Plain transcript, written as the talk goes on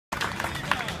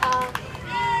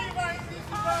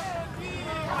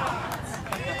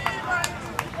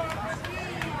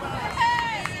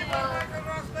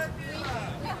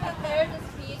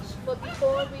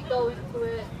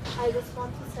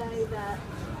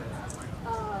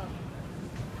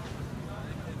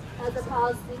as a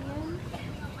Palestinian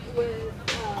with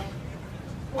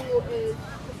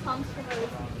who comes from a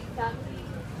refugee family,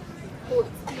 who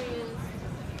experienced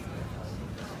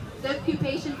the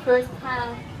occupation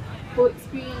firsthand, who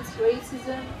experienced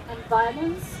racism and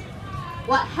violence.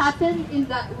 What happened in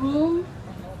that room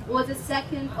was a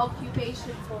second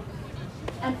occupation for me.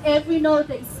 And every note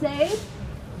they say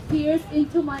peers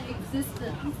into my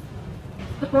existence.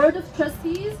 The Board of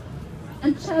Trustees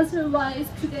and Chancellor Wise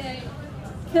today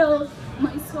killed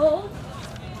my soul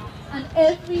and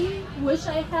every wish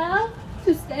I have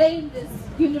to stay in this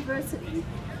university.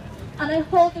 And I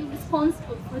hold them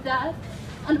responsible for that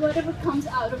and whatever comes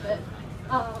out of it.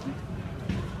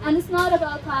 And it's not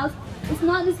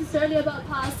necessarily about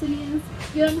Palestinians.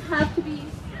 You don't have to be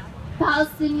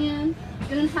Palestinian.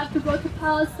 You don't have to go to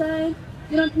Palestine.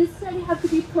 You don't necessarily have to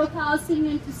be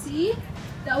pro-Palestinian to see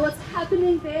that what's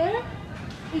happening there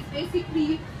is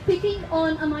basically picking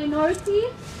on a minority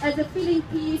as a filling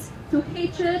piece to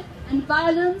hatred and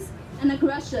violence and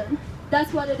aggression.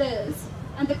 That's what it is.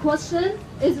 And the question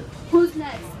is, who's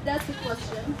next? That's the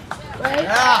question, right?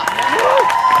 Yeah.